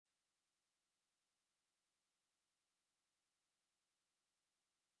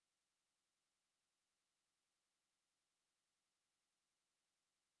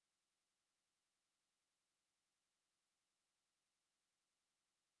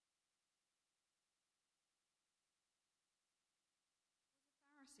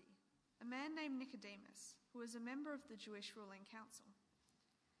a man named Nicodemus, who was a member of the Jewish ruling council.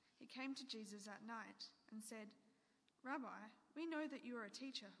 He came to Jesus at night and said, "Rabbi, we know that you are a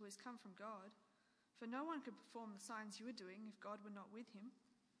teacher who has come from God, for no one could perform the signs you are doing if God were not with him."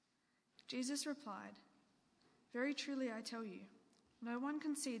 Jesus replied, "Very truly I tell you, no one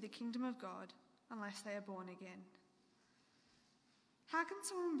can see the kingdom of God unless they are born again." "How can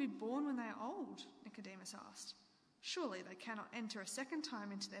someone be born when they are old?" Nicodemus asked. "Surely they cannot enter a second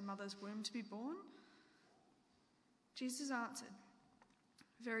time into their mother's womb to be born?" Jesus answered,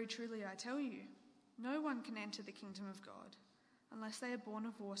 "Very truly I tell you, no one can enter the kingdom of God unless they are born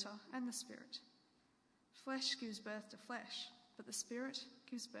of water and the Spirit. Flesh gives birth to flesh, but the Spirit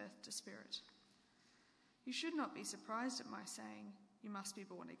gives birth to spirit. You should not be surprised at my saying, 'You must be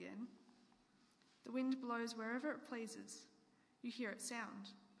born again.' The wind blows wherever it pleases. You hear its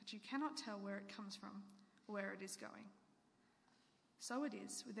sound, but you cannot tell where it comes from or where it is going. So it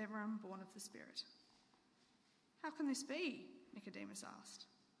is with everyone born of the Spirit." "How can this be?" Nicodemus asked.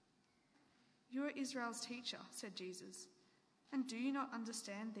 "You are Israel's teacher," said Jesus, "and do you not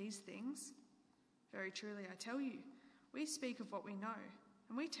understand these things? Very truly I tell you, we speak of what we know,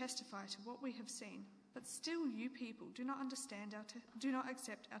 and we testify to what we have seen, but still you people do not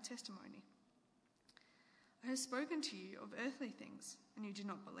accept our testimony. I have spoken to you of earthly things, and you do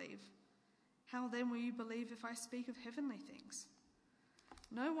not believe. How then will you believe if I speak of heavenly things?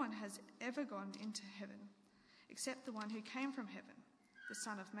 No one has ever gone into heaven except the one who came from heaven, the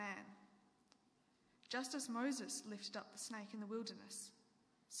Son of Man. Just as Moses lifted up the snake in the wilderness,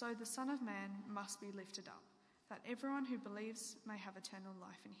 so the Son of Man must be lifted up, that everyone who believes may have eternal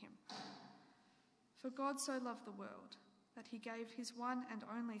life in him. For God so loved the world that he gave his one and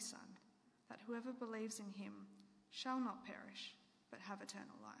only Son, that whoever believes in him shall not perish, but have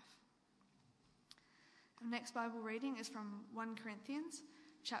eternal life." Our next Bible reading is from 1 Corinthians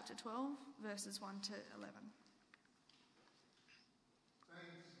chapter 12, verses 1 to 11.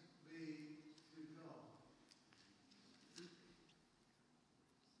 Thanks be to God.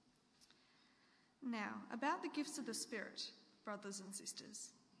 Now, about the gifts of the Spirit, brothers and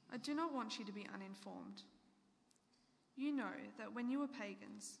sisters, I do not want you to be uninformed. You know that when you were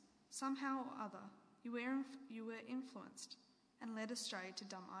pagans, somehow or other, you were influenced and led astray to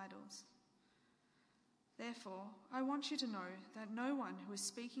dumb idols. Therefore, I want you to know that no one who is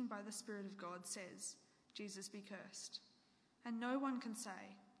speaking by the Spirit of God says, "Jesus be cursed," and no one can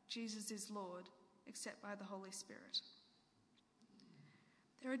say, "Jesus is Lord," except by the Holy Spirit.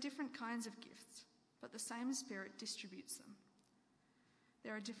 There are different kinds of gifts, but the same Spirit distributes them.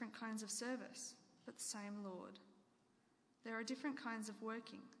 There are different kinds of service, but the same Lord. There are different kinds of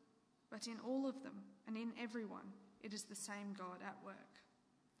working, but in all of them and in everyone, it is the same God at work.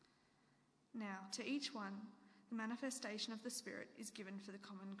 Now, to each one, the manifestation of the Spirit is given for the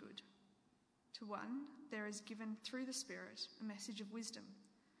common good. To one, there is given through the Spirit a message of wisdom,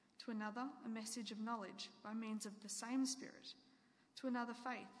 to another, a message of knowledge by means of the same Spirit, to another,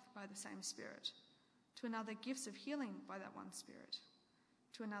 faith by the same Spirit, to another, gifts of healing by that one Spirit,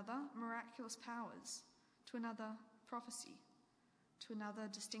 to another, miraculous powers, to another, prophecy, to another,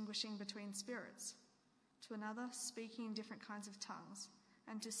 distinguishing between spirits, to another, speaking in different kinds of tongues,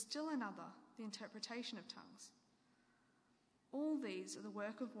 and to still another, the interpretation of tongues. All these are the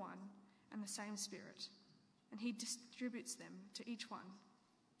work of one and the same Spirit, and he distributes them to each one,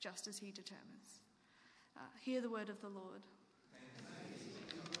 just as he determines. Hear the word of the Lord.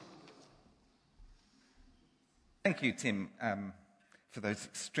 Thank you, Tim, for those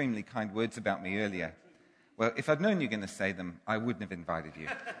extremely kind words about me earlier. Well, if I'd known you were going to say them, I wouldn't have invited you.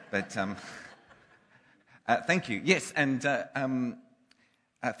 But thank you. Yes, and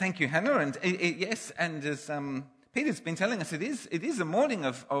thank you, Hannah. And yes, and as Peter's been telling us, it is a morning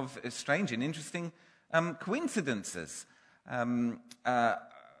of strange and interesting coincidences. We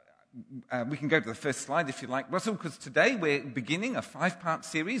can go to the first slide if you like, Russell, because today we're beginning a 5-part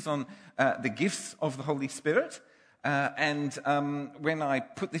series on the gifts of the Holy Spirit. And when I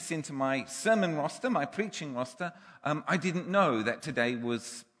put this into my sermon roster, my preaching roster, I didn't know that today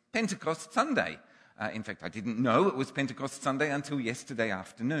was Pentecost Sunday. In fact, I didn't know it was Pentecost Sunday until yesterday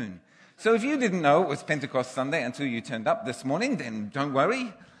afternoon. So if you didn't know it was Pentecost Sunday until you turned up this morning, then don't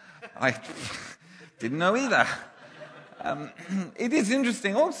worry. I didn't know either. It is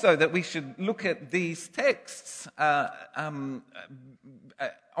interesting also that we should look at these texts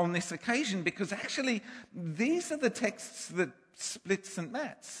on this occasion, because actually these are the texts that split St.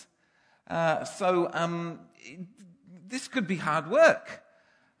 Matt's. So this could be hard work.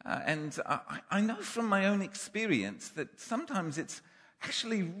 And I know from my own experience that sometimes it's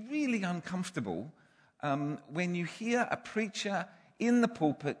actually really uncomfortable when you hear a preacher in the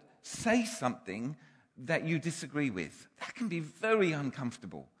pulpit say something that you disagree with. That can be very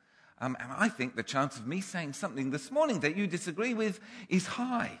uncomfortable. And I think the chance of me saying something this morning that you disagree with is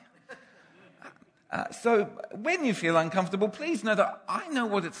high. So when you feel uncomfortable, please know that I know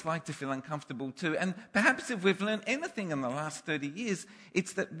what it's like to feel uncomfortable too. And perhaps if we've learned anything in the last 30 years,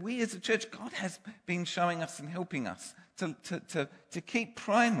 it's that we as a church, God has been showing us and helping us to keep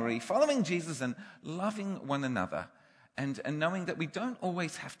primary, following Jesus and loving one another, and knowing that we don't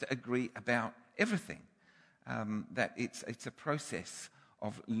always have to agree about everything, that it's a process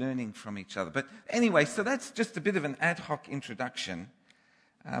of learning from each other. But anyway, so that's just a bit of an ad hoc introduction.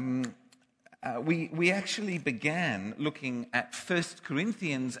 We actually began looking at 1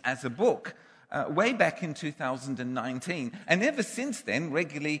 Corinthians as a book way back in 2019. And ever since then,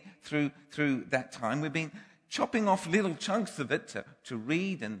 regularly through that time, we've been chopping off little chunks of it to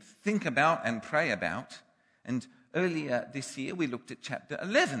read and think about and pray about. And earlier this year, we looked at chapter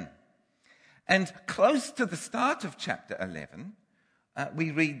 11. And close to the start of chapter 11, we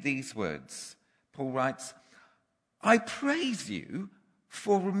read these words. Paul writes, "I praise you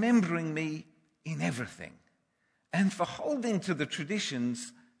for remembering me in everything, and for holding to the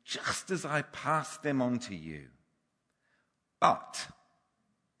traditions just as I passed them on to you. But, ...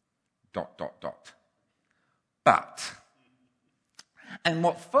 But. And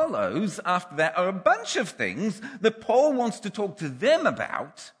what follows after that are a bunch of things that Paul wants to talk to them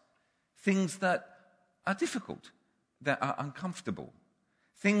about, things that are difficult, that are uncomfortable,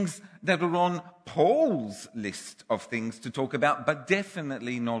 things that are on Paul's list of things to talk about, but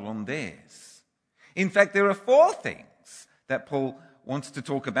definitely not on theirs. In fact, there are 4 things that Paul wants to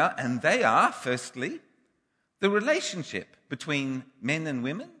talk about, and they are, firstly, the relationship between men and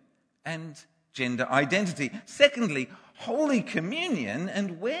women and gender identity. Secondly, Holy Communion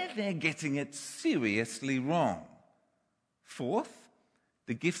and where they're getting it seriously wrong. Fourth,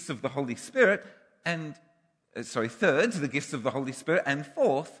 the gifts of the Holy Spirit, and third, the gifts of the Holy Spirit, and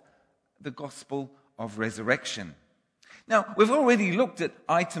fourth, the gospel of resurrection. Now, we've already looked at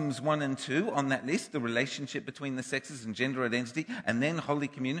items 1 and 2 on that list, the relationship between the sexes and gender identity, and then Holy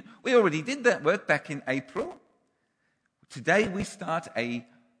Communion. We already did that work back in April. Today we start a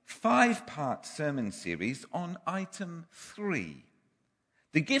 5-part sermon series on item 3,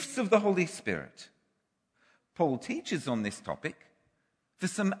 the gifts of the Holy Spirit. Paul teaches on this topic for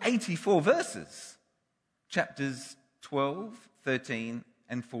some 84 verses, chapters 12, 13,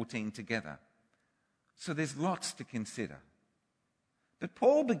 and 14 together. So there's lots to consider. But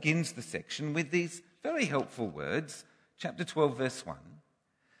Paul begins the section with these very helpful words, chapter 12, verse 1.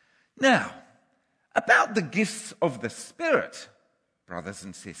 Now, about the gifts of the Spirit, brothers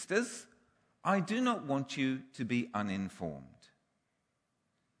and sisters, I do not want you to be uninformed.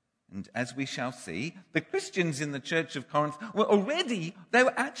 And as we shall see, the Christians in the church of Corinth they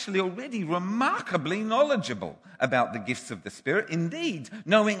were actually already remarkably knowledgeable about the gifts of the Spirit, indeed,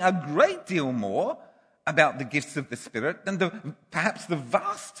 knowing a great deal more about the gifts of the Spirit than perhaps the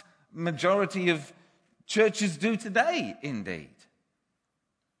vast majority of churches do today, indeed.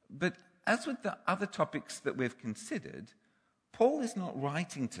 But as with the other topics that we've considered, Paul is not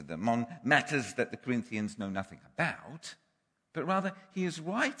writing to them on matters that the Corinthians know nothing about, but rather he is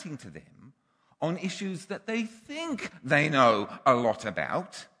writing to them on issues that they think they know a lot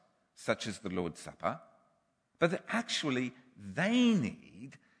about, such as the Lord's Supper, but that actually they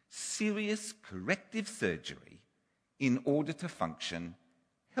need serious corrective surgery in order to function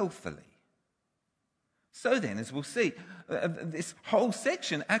healthily. So then, as we'll see, this whole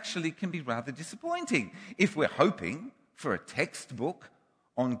section actually can be rather disappointing. If we're hoping for a textbook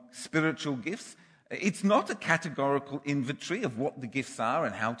on spiritual gifts, it's not a categorical inventory of what the gifts are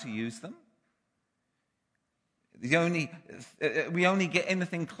and how to use them. We only get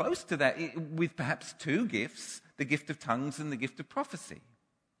anything close to that with perhaps 2 gifts, the gift of tongues and the gift of prophecy.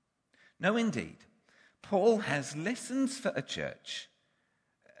 No, indeed. Paul has lessons for a church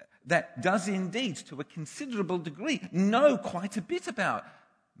that does indeed, to a considerable degree, know quite a bit about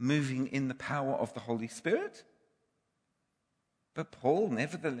moving in the power of the Holy Spirit. But Paul,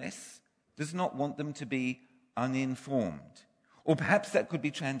 nevertheless, does not want them to be uninformed. Or perhaps that could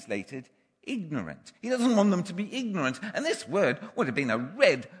be translated ignorant. He doesn't want them to be ignorant. And this word would have been a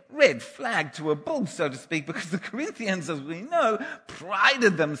red flag to a bull, so to speak, because the Corinthians, as we know,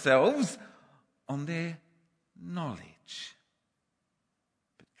 prided themselves on their knowledge.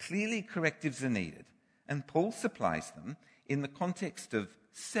 But clearly correctives are needed, and Paul supplies them in the context of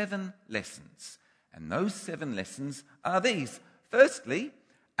 7 lessons. And those 7 lessons are these. Firstly,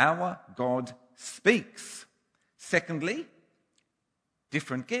 our God speaks. Secondly,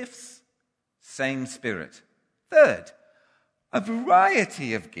 different gifts, same Spirit. Third, A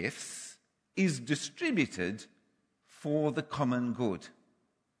variety of gifts is distributed for the common good.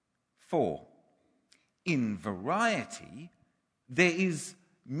 4, in variety, there is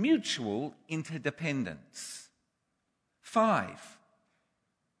mutual interdependence. 5,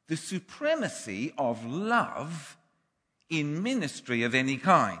 the supremacy of love in ministry of any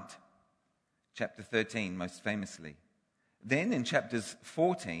kind. Chapter 13, most famously. Then in chapters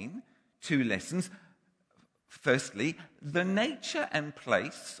 14, 2 lessons. Firstly, the nature and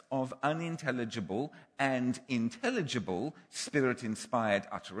place of unintelligible and intelligible Spirit-inspired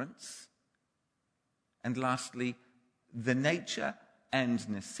utterance. And lastly, the nature and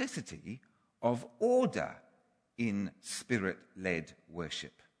necessity of order in Spirit-led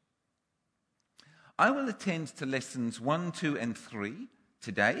worship. I will attend to lessons 1, 2, and 3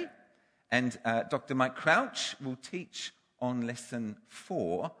 today, and Dr. Mike Crouch will teach on lesson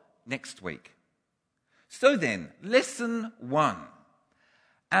 4 next week. So then, lesson 1,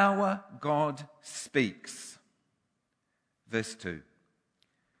 our God speaks. Verse 2.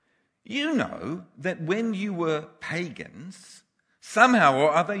 You know that when you were pagans, somehow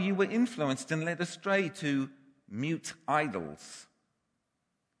or other you were influenced and led astray to mute idols.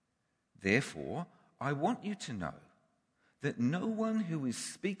 Therefore, I want you to know that no one who is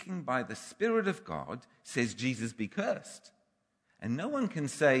speaking by the Spirit of God says Jesus be cursed. And no one can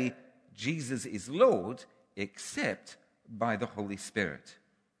say Jesus is Lord except by the Holy Spirit.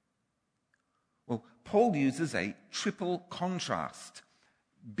 Well, Paul uses a triple contrast.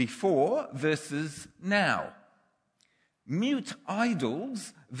 Before versus now. Mute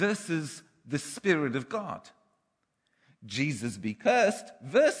idols versus the Spirit of God. Jesus be cursed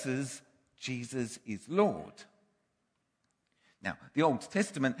versus Jesus is Lord. Now, the Old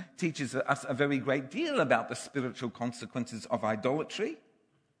Testament teaches us a very great deal about the spiritual consequences of idolatry.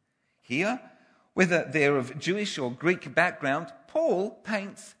 Here, whether they're of Jewish or Greek background, Paul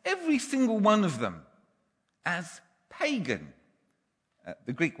paints every single one of them as pagan.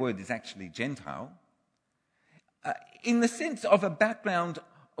 The Greek word is actually Gentile. In the sense of a background,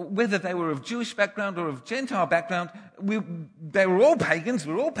 whether they were of Jewish background or of Gentile background, they were all pagans.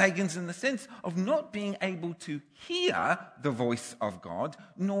 We're all pagans in the sense of not being able to hear the voice of God,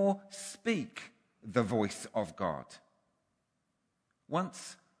 nor speak the voice of God.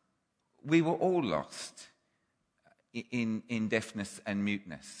 Once we were all lost in deafness and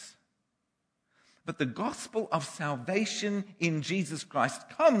muteness. But the gospel of salvation in Jesus Christ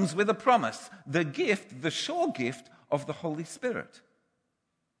comes with a promise, the gift, the sure gift of the Holy Spirit.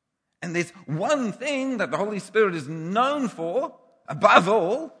 And there's one thing that the Holy Spirit is known for, above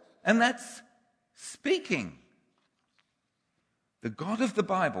all, and that's speaking. The God of the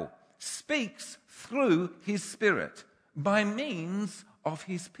Bible speaks through his Spirit by means of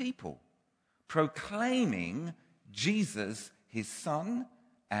his people, proclaiming Jesus, his Son,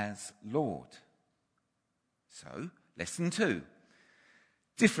 as Lord. So, lesson 2.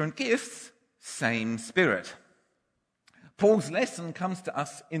 Different gifts, same Spirit. Paul's lesson comes to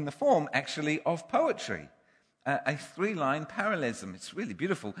us in the form, actually, of poetry. A 3-line parallelism. It's really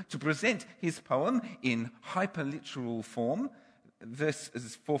beautiful to present his poem in hyperliteral form.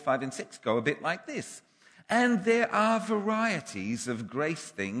 Verses 4, 5, and 6 go a bit like this. And there are varieties of grace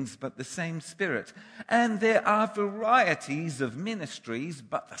things, but the same Spirit. And there are varieties of ministries,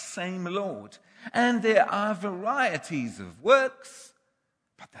 but the same Lord. And there are varieties of works,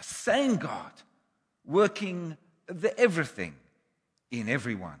 but the same God, working the everything in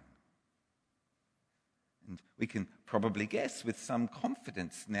everyone. And we can probably guess with some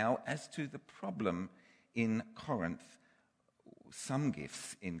confidence now as to the problem in Corinth. Some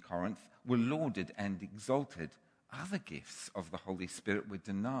gifts in Corinth were lauded and exalted. Other gifts of the Holy Spirit were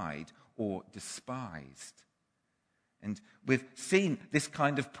denied or despised. And we've seen this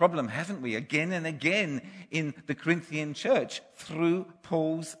kind of problem, haven't we, again and again in the Corinthian church through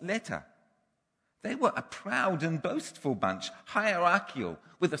Paul's letter. They were a proud and boastful bunch, hierarchical,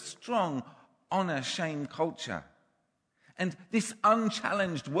 with a strong honor-shame culture. And this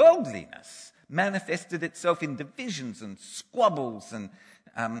unchallenged worldliness manifested itself in divisions and squabbles and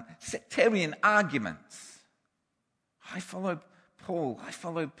sectarian arguments. I followed Paul, I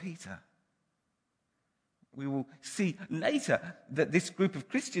followed Peter. We will see later that this group of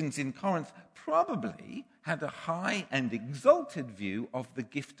Christians in Corinth probably had a high and exalted view of the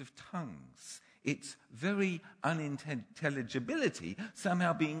gift of tongues, its very unintelligibility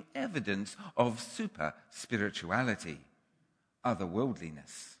somehow being evidence of super spirituality,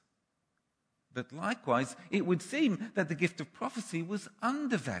 otherworldliness. But likewise, it would seem that the gift of prophecy was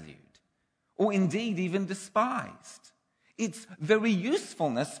undervalued, or indeed even despised. Its very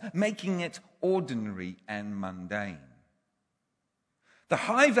usefulness making it ordinary and mundane. the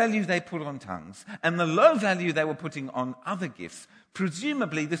high value they put on tongues and the low value they were putting on other gifts,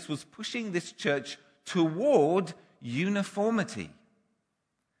 presumably this was pushing this church toward uniformity.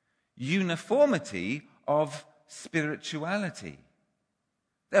 Uniformity of spirituality.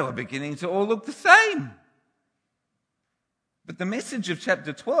 They were beginning to all look the same. But the message of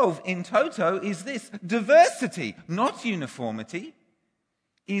chapter 12 in toto is this: diversity, not uniformity,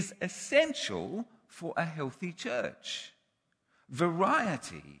 is essential for a healthy church.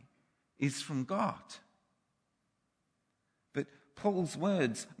 Variety is from God. But Paul's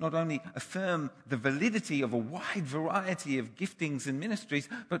words not only affirm the validity of a wide variety of giftings and ministries,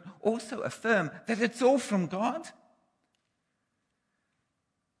 but also affirm that it's all from God.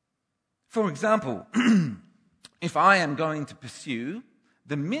 For example, if I am going to pursue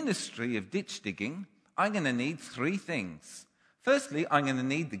the ministry of ditch digging, I'm going to need 3 things. Firstly, I'm going to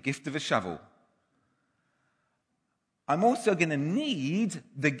need the gift of a shovel. I'm also going to need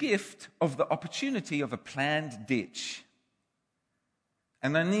the gift of the opportunity of a planned ditch.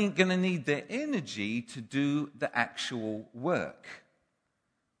 And I'm going to need the energy to do the actual work.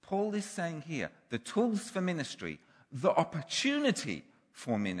 Paul is saying here, the tools for ministry, the opportunity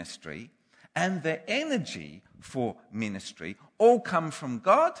for ministry, and the energy for ministry all come from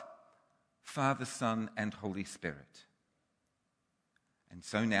God, Father, Son, and Holy Spirit. And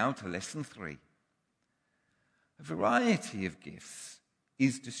so now to lesson 3. A variety of gifts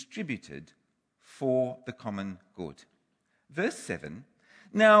is distributed for the common good. Verse 7,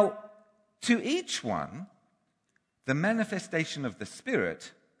 now to each one the manifestation of the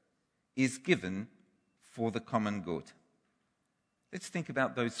Spirit is given for the common good. Let's think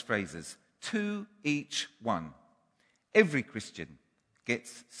about those phrases. To each one. Every Christian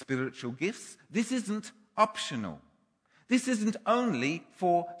gets spiritual gifts. This isn't optional. This isn't only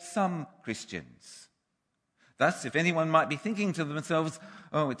for some Christians. Thus, if anyone might be thinking to themselves,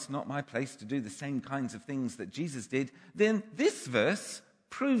 oh, it's not my place to do the same kinds of things that Jesus did, then this verse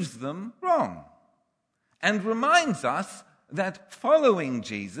proves them wrong and reminds us that following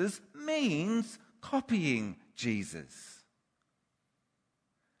Jesus means copying Jesus.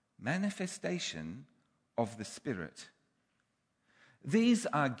 Manifestation of the Spirit. These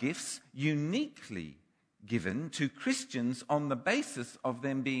are gifts uniquely given to Christians on the basis of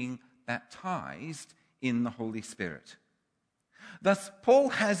them being baptized in the Holy Spirit. Thus, Paul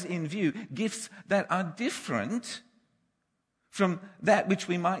has in view gifts that are different from that which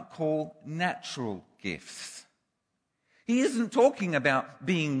we might call natural gifts. He isn't talking about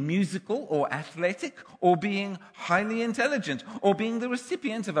being musical or athletic or being highly intelligent or being the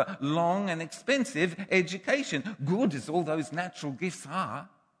recipient of a long and expensive education, good as all those natural gifts are.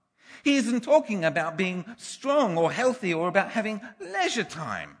 He isn't talking about being strong or healthy or about having leisure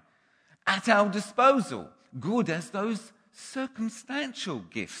time at our disposal, good as those circumstantial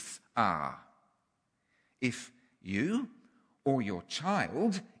gifts are. If you or your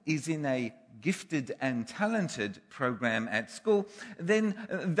child is in a gifted and talented program at school, then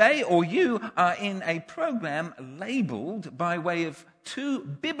they or you are in a program labeled by way of 2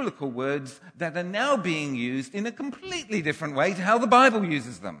 biblical words that are now being used in a completely different way to how the Bible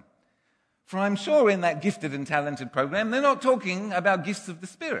uses them. For I'm sure in that gifted and talented program, they're not talking about gifts of the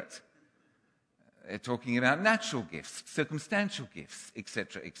Spirit. They're talking about natural gifts, circumstantial gifts,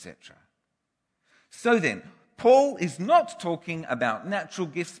 etc., etc. So then, Paul is not talking about natural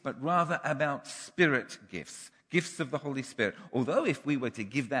gifts, but rather about spirit gifts, gifts of the Holy Spirit. Although if we were to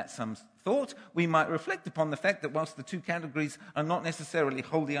give that some thought, we might reflect upon the fact that whilst the 2 categories are not necessarily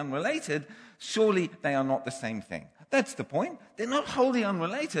wholly unrelated, surely they are not the same thing. That's the point. They're not wholly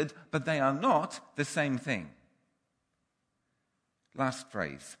unrelated, but they are not the same thing. Last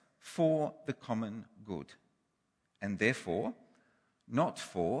phrase, for the common good. And therefore, not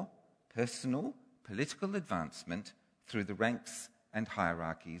for personal political advancement through the ranks and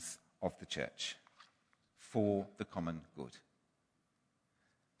hierarchies of the church. For the common good.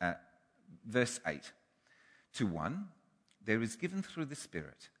 Verse 8. To one, there is given through the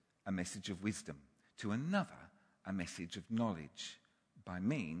Spirit a message of wisdom. To another, a message of knowledge by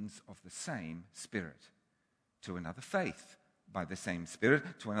means of the same Spirit. To another, faith by the same Spirit.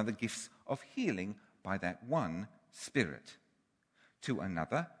 To another, gifts of healing by that one Spirit. To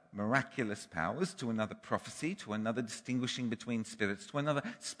another, miraculous powers, to another prophecy, to another distinguishing between spirits, to another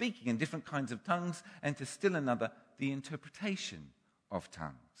speaking in different kinds of tongues, and to still another the interpretation of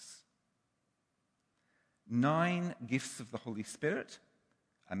tongues. 9 gifts of the Holy Spirit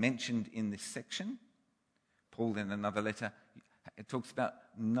are mentioned in this section. Paul in another letter talks about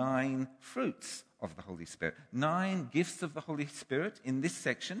 9 fruits of the Holy Spirit. 9 gifts of the Holy Spirit in this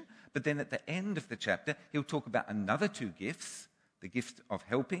section, but then at the end of the chapter he'll talk about another 2 gifts, the gift of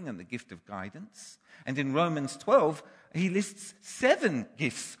helping and the gift of guidance. And in Romans 12, he lists 7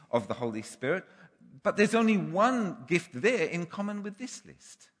 gifts of the Holy Spirit, but there's only one gift there in common with this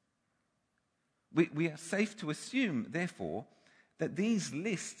list. We are safe to assume, therefore, that these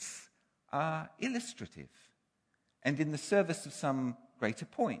lists are illustrative and in the service of some greater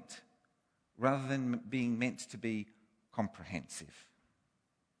point, rather than being meant to be comprehensive.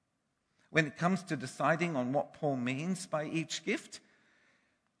 When it comes to deciding on what Paul means by each gift,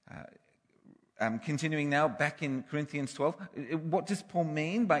 continuing now back in Corinthians 12, what does Paul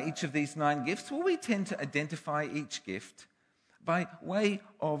mean by each of these 9 gifts? Well, we tend to identify each gift by way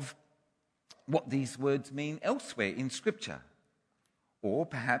of what these words mean elsewhere in Scripture, or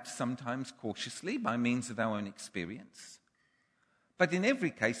perhaps sometimes cautiously by means of our own experience. But in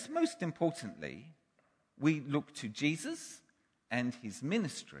every case, most importantly, we look to Jesus and his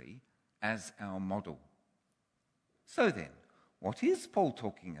ministry as our model. So then, what is Paul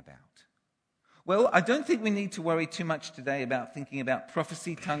talking about? Well, I don't think we need to worry too much today about thinking about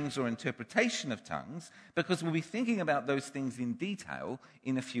prophecy, tongues, or interpretation of tongues, because we'll be thinking about those things in detail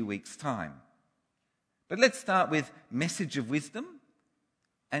in a few weeks' time. But let's start with message of wisdom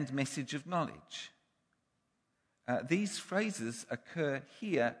and message of knowledge. These phrases occur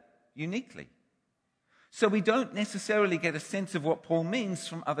here uniquely. So we don't necessarily get a sense of what Paul means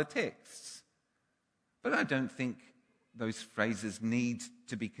from other texts. But I don't think those phrases need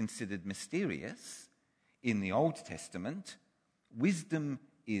to be considered mysterious. In the Old Testament, wisdom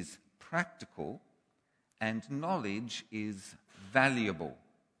is practical and knowledge is valuable.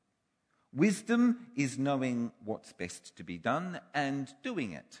 Wisdom is knowing what's best to be done and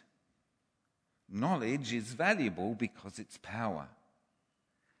doing it. Knowledge is valuable because it's power.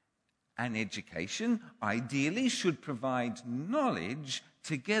 An education ideally should provide knowledge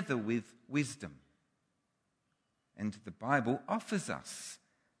together with wisdom. And the Bible offers us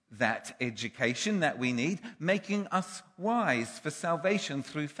that education that we need, making us wise for salvation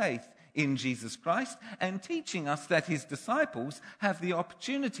through faith in Jesus Christ, and teaching us that his disciples have the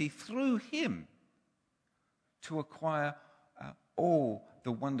opportunity through him to acquire all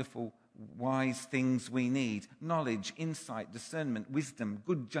the wonderful wise things we need: knowledge, insight, discernment, wisdom,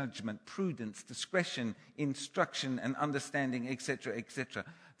 good judgment, prudence, discretion, instruction, and understanding, etc., etc.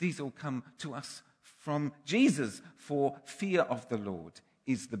 These all come to us from Jesus, for fear of the Lord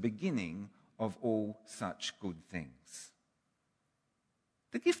is the beginning of all such good things.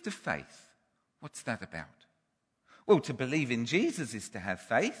 The gift of faith, what's that about? Well, to believe in Jesus is to have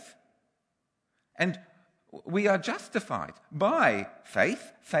faith. And we are justified by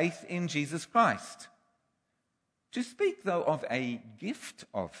faith in Jesus Christ. To speak, though, of a gift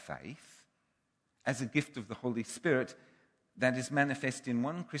of faith as a gift of the Holy Spirit that is manifest in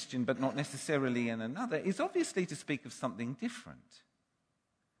one Christian but not necessarily in another is obviously to speak of something different.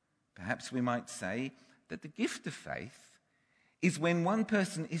 Perhaps we might say that the gift of faith is when one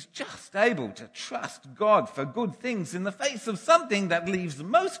person is just able to trust God for good things in the face of something that leaves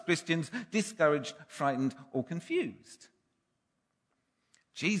most Christians discouraged, frightened, or confused.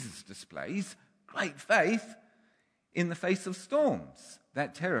 Jesus displays great faith in the face of storms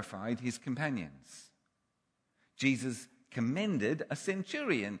that terrified his companions. Jesus commended a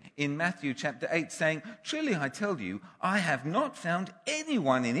centurion in Matthew chapter 8, saying, "Truly I tell you, I have not found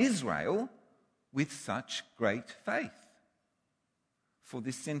anyone in Israel with such great faith." For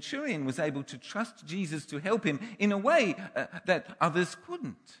this centurion was able to trust Jesus to help him in a way that others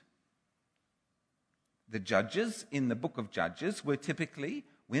couldn't. The judges in the book of Judges were typically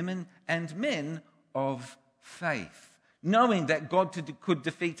women and men of faith, knowing that God could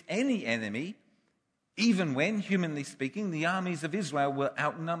defeat any enemy, even when, humanly speaking, the armies of Israel were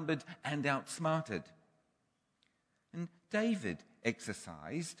outnumbered and outsmarted. And David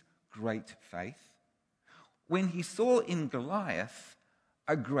exercised great faith when he saw in Goliath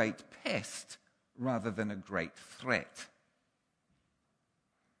a great pest rather than a great threat.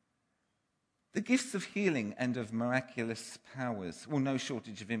 The gifts of healing and of miraculous powers. Well, no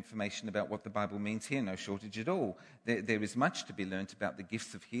shortage of information about what the Bible means here, no shortage at all. There is much to be learnt about the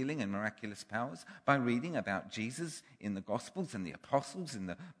gifts of healing and miraculous powers by reading about Jesus in the Gospels and the Apostles in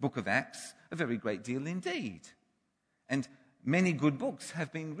the book of Acts, a very great deal indeed. And many good books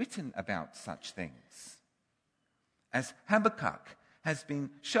have been written about such things. As Habakkuk has been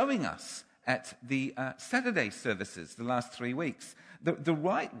showing us at the Saturday services the last 3 weeks, the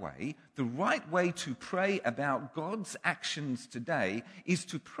right way to pray about God's actions today is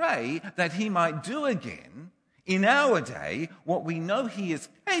to pray that he might do again in our day what we know he is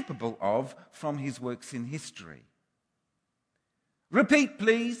capable of from his works in history. Repeat,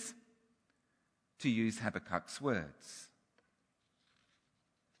 please, to use Habakkuk's words.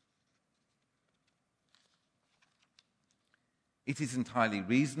 It is entirely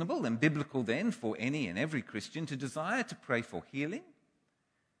reasonable and biblical then for any and every Christian to desire to pray for healing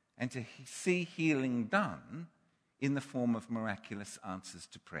and to see healing done in the form of miraculous answers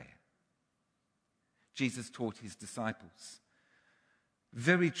to prayer. Jesus taught his disciples,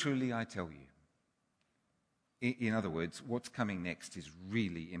 "Very truly I tell you." In other words, what's coming next is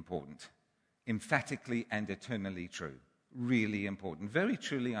really important, emphatically and eternally true, really important. "Very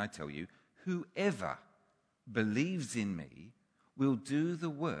truly I tell you, whoever believes in me will do the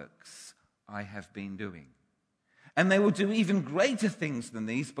works I have been doing. And they will do even greater things than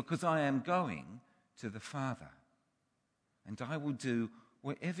these, because I am going to the Father. And I will do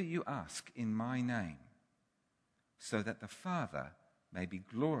whatever you ask in my name, so that the Father may be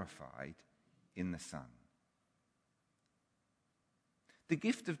glorified in the Son." The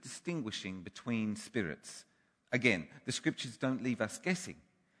gift of distinguishing between spirits. Again, the scriptures don't leave us guessing.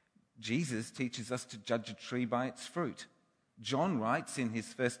 Jesus teaches us to judge a tree by its fruit. John writes in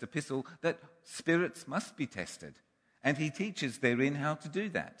his first epistle that spirits must be tested, and he teaches therein how to do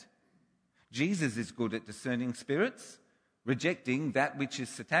that. Jesus is good at discerning spirits, rejecting that which is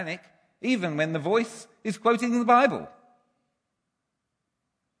satanic, even when the voice is quoting the Bible.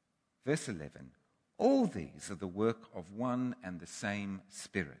 Verse 11, "All these are the work of one and the same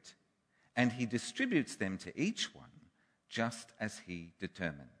Spirit, and he distributes them to each one just as he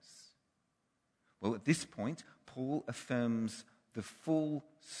determines." Well, at this point, Paul affirms the full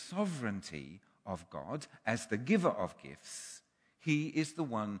sovereignty of God as the giver of gifts. He is the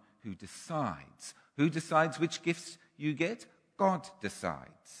one who decides. Who decides which gifts you get? God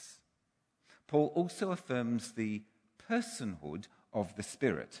decides. Paul also affirms the personhood of the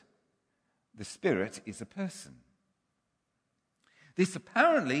Spirit. The Spirit is a person. This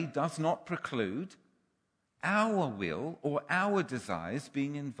apparently does not preclude our will or our desires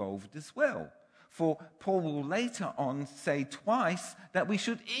being involved as well. For Paul will later on say twice that we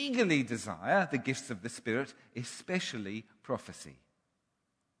should eagerly desire the gifts of the Spirit, especially prophecy.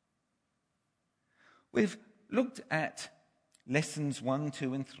 We've looked at lessons 1,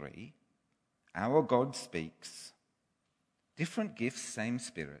 2, and 3. Our God speaks. Different gifts, same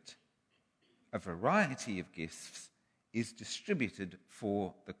Spirit. A variety of gifts is distributed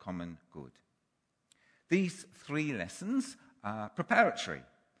for the common good. These 3 lessons are preparatory.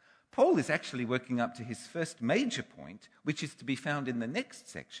 Paul is actually working up to his first major point, which is to be found in the next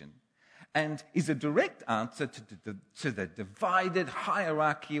section, and is a direct answer to the divided,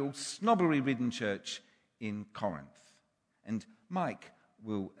 hierarchical, snobbery-ridden church in Corinth. And Mike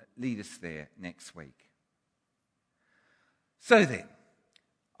will lead us there next week. So then,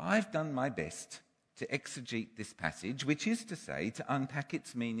 I've done my best to exegete this passage, which is to say, to unpack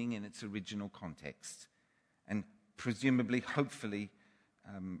its meaning in its original context, and presumably, hopefully,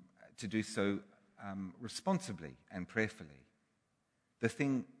 to do so responsibly and prayerfully. The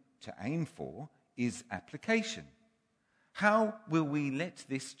thing to aim for is application. How will we let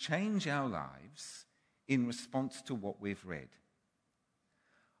this change our lives in response to what we've read?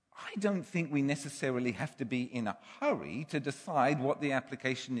 I don't think we necessarily have to be in a hurry to decide what the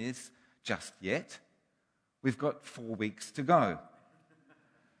application is just yet. We've got 4 weeks to go.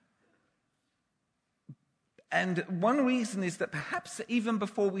 And one reason is that perhaps even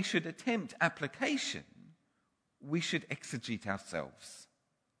before we should attempt application, we should exegete ourselves.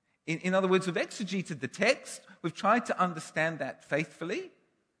 In other words, we've exegeted the text, we've tried to understand that faithfully.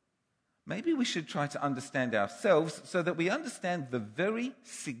 Maybe we should try to understand ourselves so that we understand the very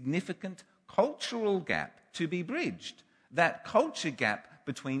significant cultural gap to be bridged, that culture gap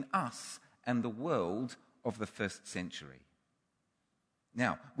between us and the world of the first century.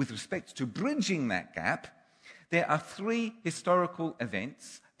 Now, with respect to bridging that gap, there are 3 historical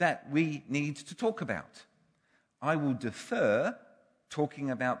events that we need to talk about. I will defer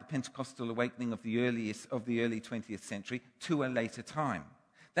talking about the Pentecostal awakening of the early 20th century to a later time.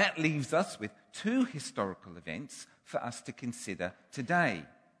 That leaves us with 2 historical events for us to consider today: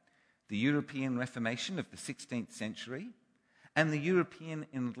 the European Reformation of the 16th century and the European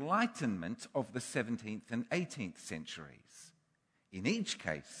Enlightenment of the 17th and 18th centuries. In each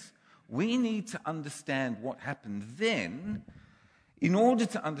case, we need to understand what happened then in order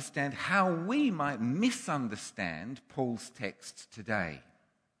to understand how we might misunderstand Paul's text today.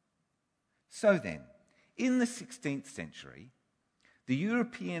 So then, in the 16th century, the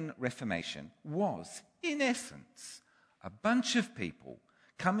European Reformation was, in essence, a bunch of people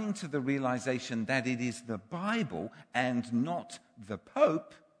coming to the realization that it is the Bible and not the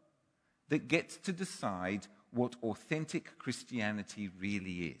Pope that gets to decide what authentic Christianity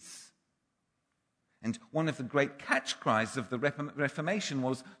really is. And one of the great catch cries of the Reformation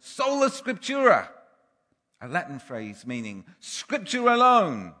was sola scriptura, a Latin phrase meaning Scripture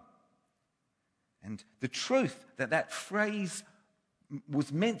alone. And the truth that phrase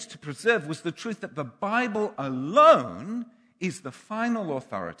was meant to preserve was the truth that the Bible alone is the final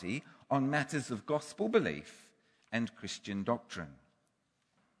authority on matters of gospel belief and Christian doctrine.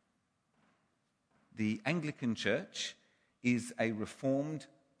 The Anglican Church is a Reformed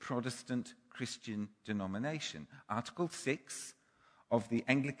Protestant Christian denomination. Article 6 of the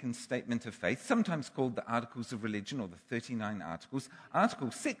Anglican Statement of Faith, sometimes called the Articles of Religion or the 39 Articles,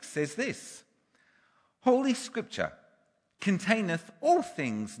 Article 6 says this: Holy Scripture containeth all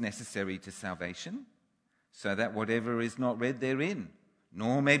things necessary to salvation, so that whatever is not read therein,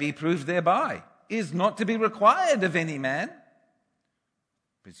 nor may be proved thereby, is not to be required of any man,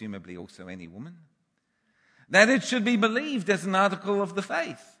 presumably also any woman, that it should be believed as an article of the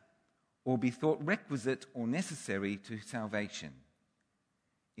faith, or be thought requisite or necessary to salvation.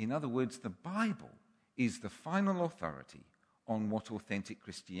 In other words, the Bible is the final authority on what authentic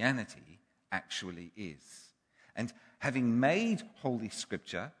Christianity actually is. And having made Holy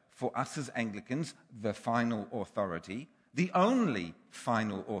Scripture, for us as Anglicans, the final authority, the only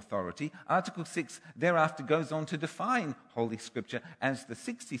final authority, Article 6 thereafter goes on to define Holy Scripture as the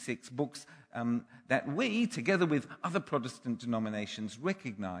 66 books that we, together with other Protestant denominations,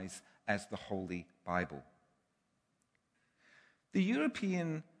 recognize as the Holy Bible. The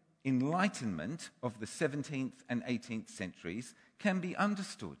European Enlightenment of the 17th and 18th centuries can be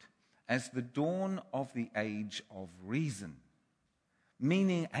understood as the dawn of the age of reason,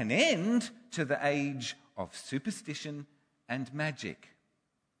 meaning an end to the age of superstition and magic.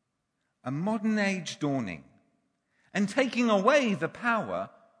 A modern age dawning and taking away the power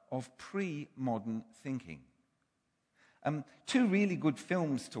of pre-modern thinking. Two really good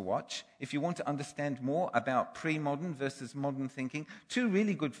films to watch if you want to understand more about pre-modern versus modern thinking. Two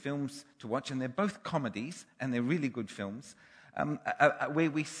really good films to watch, and they're both comedies, and they're really good films,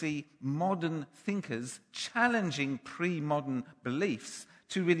 where we see modern thinkers challenging pre-modern beliefs.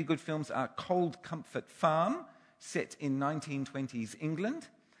 Two really good films are Cold Comfort Farm, set in 1920s England,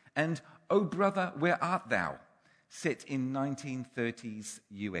 and Oh Brother, Where Art Thou?, set in 1930s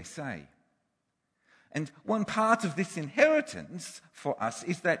USA. And one part of this inheritance for us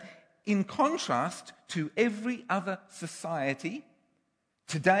is that, in contrast to every other society,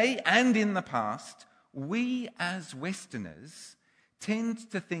 today and in the past, we as Westerners tend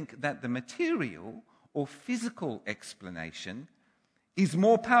to think that the material or physical explanation is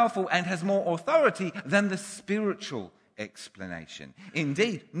more powerful and has more authority than the spiritual explanation.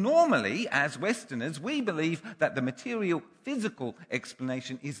 Indeed, normally, as Westerners, we believe that the material, physical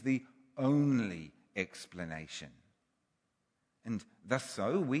explanation is the only explanation. And thus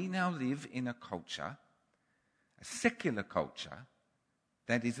so, we now live in a culture, a secular culture,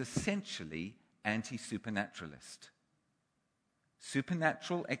 that is essentially anti-supernaturalist.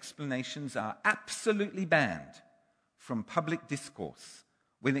 Supernatural explanations are absolutely banned from public discourse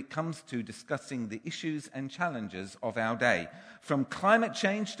when it comes to discussing the issues and challenges of our day. From climate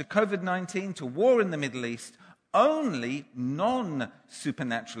change to COVID-19 to war in the Middle East, only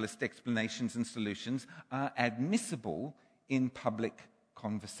non-supernaturalist explanations and solutions are admissible in public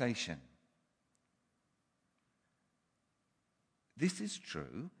conversation. This is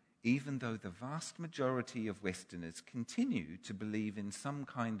true even though the vast majority of Westerners continue to believe in some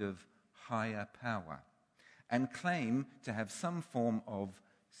kind of higher power and claim to have some form of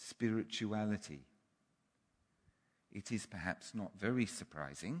spirituality. It is perhaps not very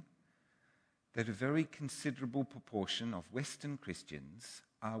surprising that a very considerable proportion of Western Christians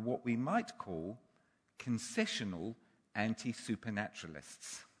are what we might call concessional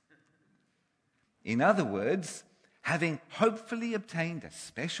anti-supernaturalists. In other words, having hopefully obtained a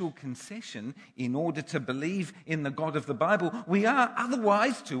special concession in order to believe in the God of the Bible, we are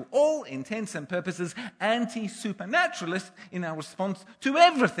otherwise, to all intents and purposes, anti-supernaturalist in our response to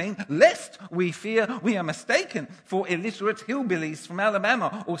everything, lest we fear we are mistaken for illiterate hillbillies from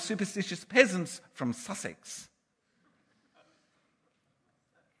Alabama or superstitious peasants from Sussex.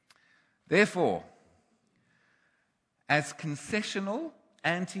 Therefore, as concessional,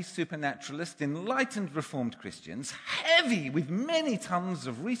 anti-supernaturalist, enlightened Reformed Christians, heavy with many tons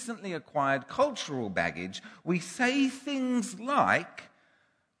of recently acquired cultural baggage, we say things like,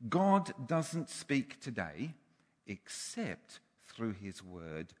 God doesn't speak today except through his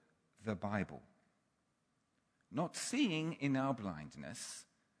word, the Bible. Not seeing in our blindness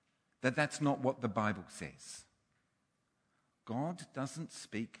that that's not what the Bible says. God doesn't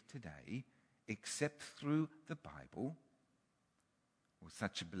speak today except through the Bible. Well,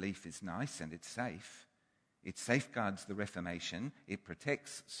 such a belief is nice and it's safe. It safeguards the Reformation, it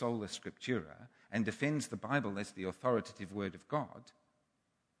protects sola scriptura, and defends the Bible as the authoritative word of God.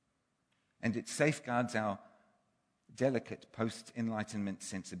 And it safeguards our delicate post-Enlightenment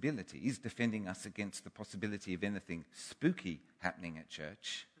sensibilities, defending us against the possibility of anything spooky happening at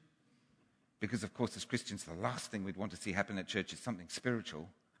church. Because, of course, as Christians, the last thing we'd want to see happen at church is something spiritual.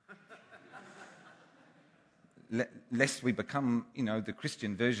 Lest we become, the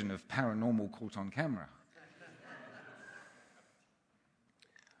Christian version of paranormal caught on camera.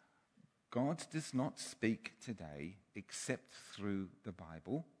 God does not speak today except through the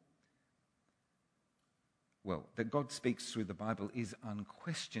Bible. Well, that God speaks through the Bible is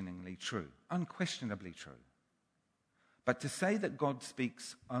unquestionably true. But to say that God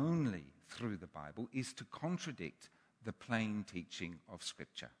speaks only through the Bible is to contradict the plain teaching of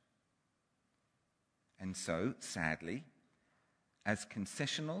Scripture. And so, sadly, as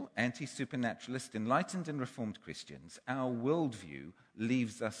concessional, anti-supernaturalist, enlightened and reformed Christians, our worldview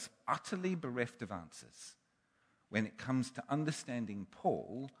leaves us utterly bereft of answers when it comes to understanding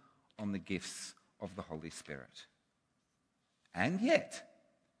Paul on the gifts of the Holy Spirit. And yet,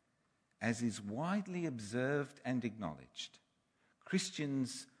 as is widely observed and acknowledged,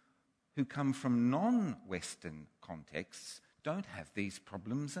 Christians who come from non-Western contexts don't have these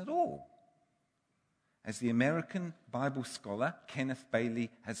problems at all. As the American Bible scholar Kenneth Bailey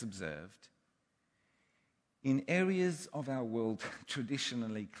has observed, in areas of our world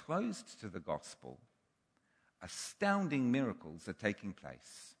traditionally closed to the gospel, astounding miracles are taking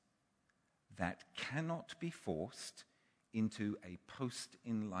place that cannot be forced into a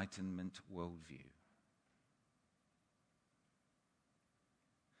post-Enlightenment worldview.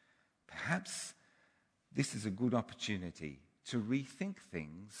 Perhaps this is a good opportunity to rethink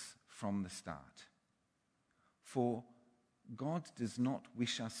things from the start. For God does not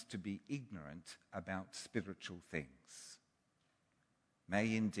wish us to be ignorant about spiritual things.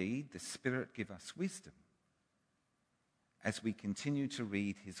 May indeed the Spirit give us wisdom as we continue to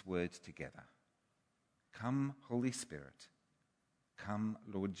read his word together. Come, Holy Spirit. Come,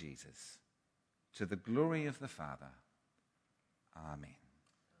 Lord Jesus. To the glory of the Father. Amen.